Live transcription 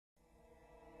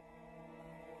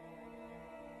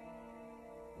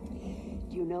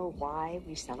Do you know why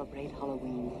we celebrate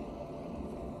Halloween?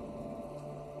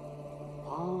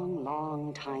 Long,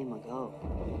 long time ago,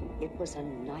 it was a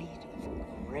night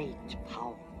of great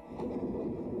power.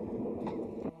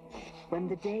 When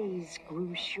the days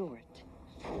grew short,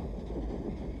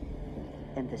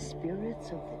 and the spirits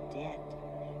of the dead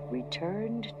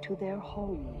returned to their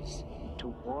homes to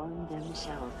warm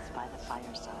themselves by the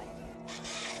fireside.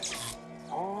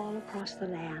 All across the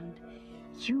land,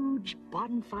 huge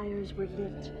bonfires were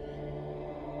lit,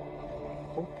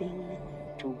 hoping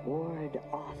to ward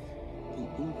off the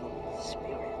evil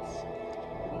spirits,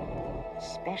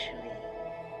 especially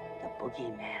the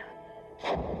boogeyman.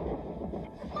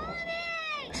 Mommy!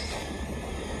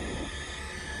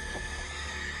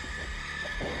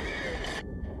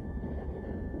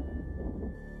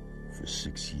 For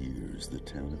 6 years, the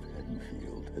town of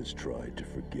Haddonfield has tried to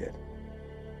forget.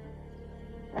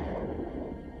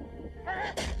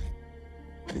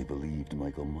 They believed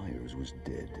Michael Myers was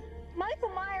dead. Michael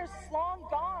Myers is long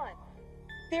gone.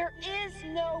 There is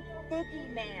no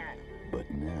boogeyman. But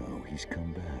now he's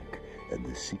come back, and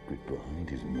the secret behind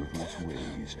his murderous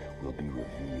ways will be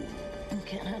revealed. You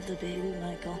can't have the baby,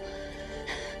 Michael.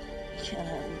 You can't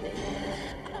have the baby.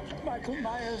 Michael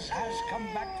Myers has come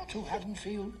back to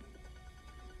Haddonfield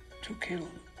to kill.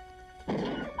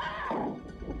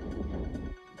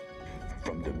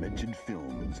 From Dimension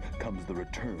Films comes the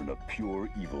return of pure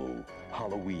evil.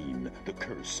 Halloween, the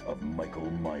curse of Michael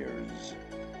Myers.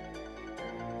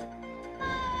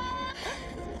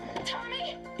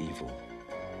 Tommy! Evil,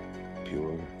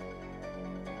 pure,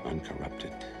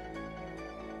 uncorrupted,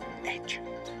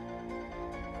 ancient.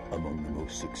 Among the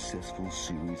most successful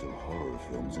series of horror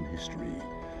films in history,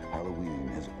 Halloween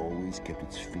has always kept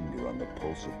its finger on the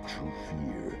pulse of true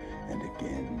fear, and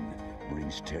again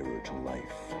brings terror to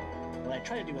life. What I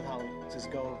try to do with Halloween is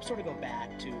sort of go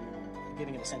back to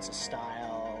giving it a sense of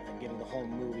style and giving the whole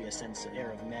movie a sense of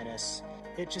air of menace.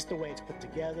 It's just the way it's put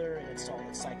together, and it's all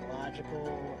psychological,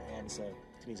 and so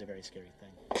to me it's a very scary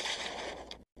thing.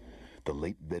 The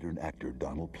late veteran actor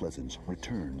Donald Pleasence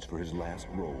returns for his last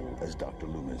role as Dr.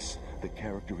 Loomis, the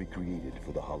character he created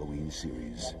for the Halloween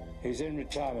series. He's in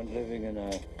retirement, living in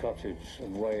a cottage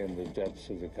away in the depths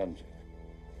of the country.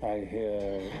 I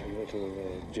hear little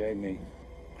Jamie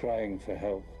crying for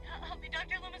help. Help me,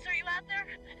 Dr. Loomis, are you out there?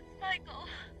 It's Michael.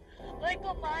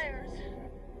 Michael Myers.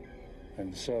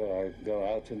 And so I go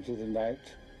out into the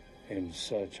night in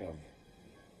search of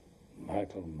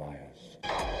Michael Myers.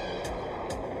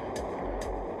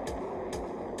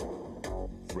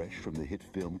 Fresh from the hit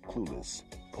film Clueless,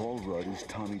 Paul Rudd is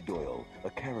Tommy Doyle, a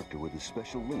character with a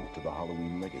special link to the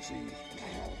Halloween legacy.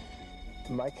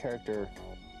 My character,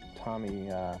 Tommy,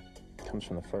 comes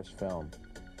from the first film.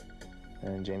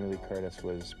 And Jamie Lee Curtis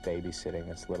was babysitting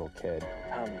this little kid.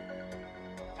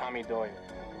 Tommy Doyle.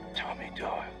 Tommy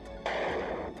Doyle.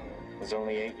 I was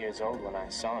only 8 years old when I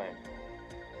saw him.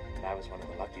 And I was one of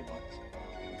the lucky ones.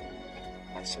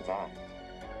 I survived.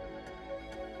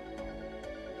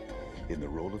 In the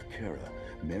role of Kara,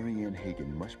 Mary Ann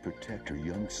Hagen must protect her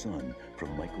young son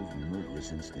from Michael's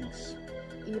murderous instincts.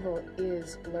 Evil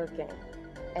is lurking,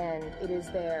 and it is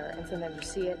there, and sometimes you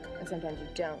see it, and sometimes you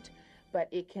don't, but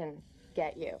it can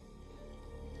get you.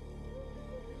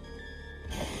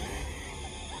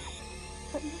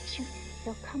 What makes you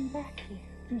he'll come back here?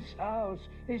 This house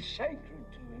is sacred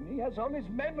to him. He has all his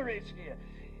memories here.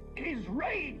 His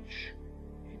rage,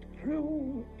 it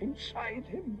grew inside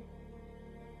him,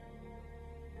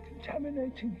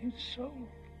 contaminating his soul.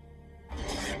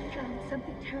 John,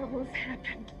 something terrible has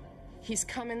happened. He's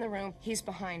come in the room, he's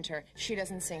behind her, she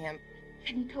doesn't see him.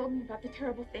 And he told me about the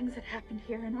terrible things that happened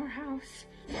here in our house.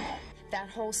 That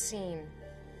whole scene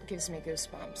gives me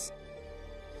goosebumps.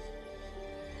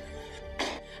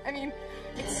 I mean,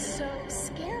 it's so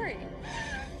scary.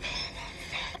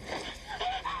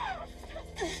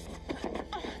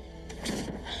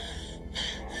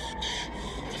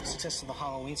 The success of the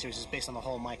Halloween series is based on the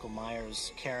whole Michael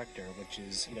Myers character, which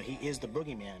is, he is the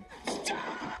boogeyman.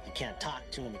 You can't talk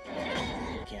to him,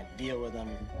 you can't deal with him.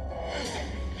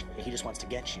 He just wants to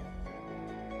get you.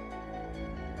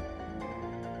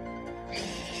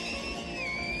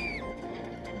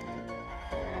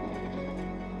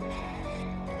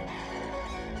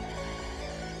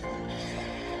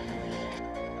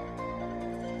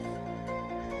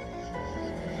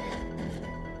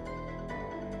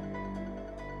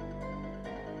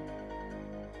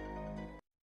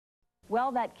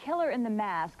 Well, that killer in the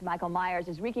mask, Michael Myers,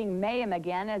 is wreaking mayhem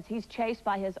again as he's chased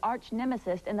by his arch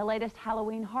nemesis in the latest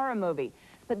Halloween horror movie.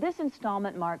 But this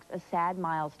installment marks a sad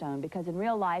milestone because in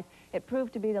real life, it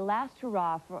proved to be the last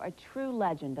hurrah for a true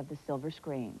legend of the silver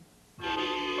screen.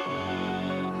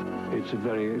 It's a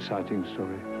very exciting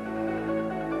story.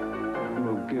 It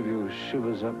will give you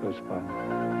shivers up your spine.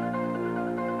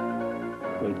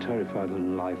 It will terrify the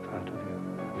life out of you.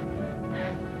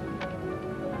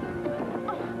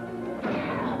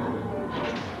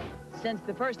 Since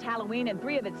the first Halloween and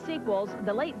 3 of its sequels,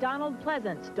 the late Donald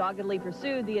Pleasence doggedly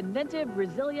pursued the inventive,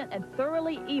 resilient, and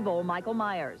thoroughly evil Michael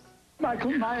Myers.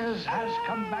 Michael Myers has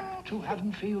come back to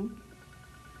Haddonfield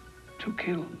to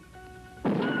kill.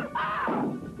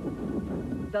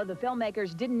 Though the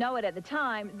filmmakers didn't know it at the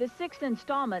time, the 6th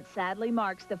installment sadly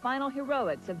marks the final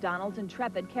heroics of Donald's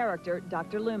intrepid character,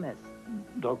 Dr. Loomis.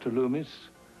 Dr. Loomis,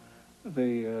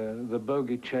 the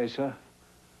bogey chaser,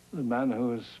 the man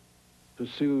who has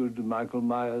pursued Michael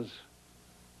Myers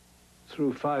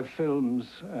through 5 films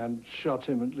and shot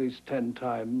him at least 10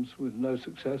 times with no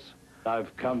success.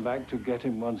 I've come back to get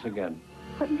him once again.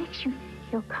 What makes you think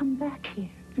he'll come back here?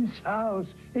 This house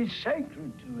is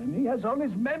sacred to him. He has all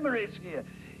his memories here.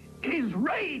 His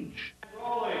rage.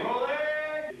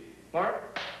 Rolling.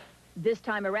 Mark? This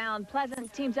time around,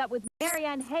 Pleasence teams up with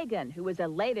Marianne Hagan, who was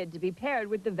elated to be paired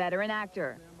with the veteran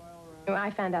actor. When I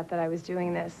found out that I was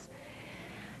doing this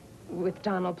with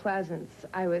Donald Pleasence,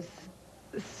 I was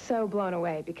so blown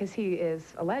away because he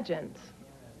is a legend.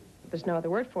 There's no other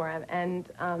word for him.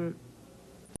 And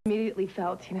immediately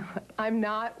felt, you know, I'm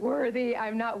not worthy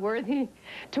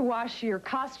to wash your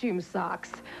costume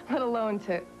socks, let alone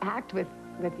to act with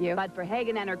you. But for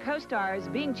Hagan and her co-stars,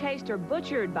 being chased or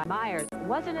butchered by Myers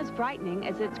wasn't as frightening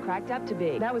as it's cracked up to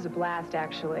be. That was a blast,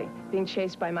 actually. Being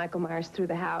chased by Michael Myers through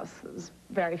the house. It was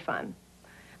very fun.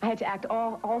 I had to act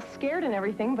all scared and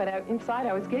everything, but inside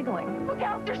I was giggling. Look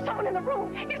out, there's someone in the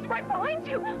room. He's right behind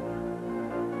you.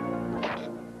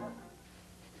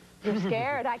 You're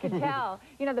scared, I can tell.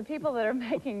 You know, the people that are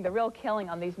making the real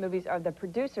killing on these movies are the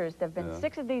producers. There have been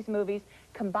 6 of these movies.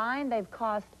 Combined, they've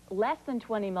cost less than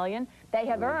 $20 million. They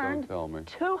have earned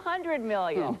 $200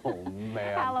 million. Oh,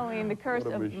 man. Halloween, The Curse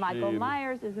of Michael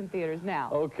Myers is in theaters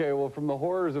now. Okay, well, from the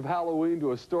horrors of Halloween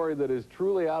to a story that is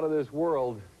truly out of this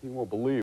world, you won't believe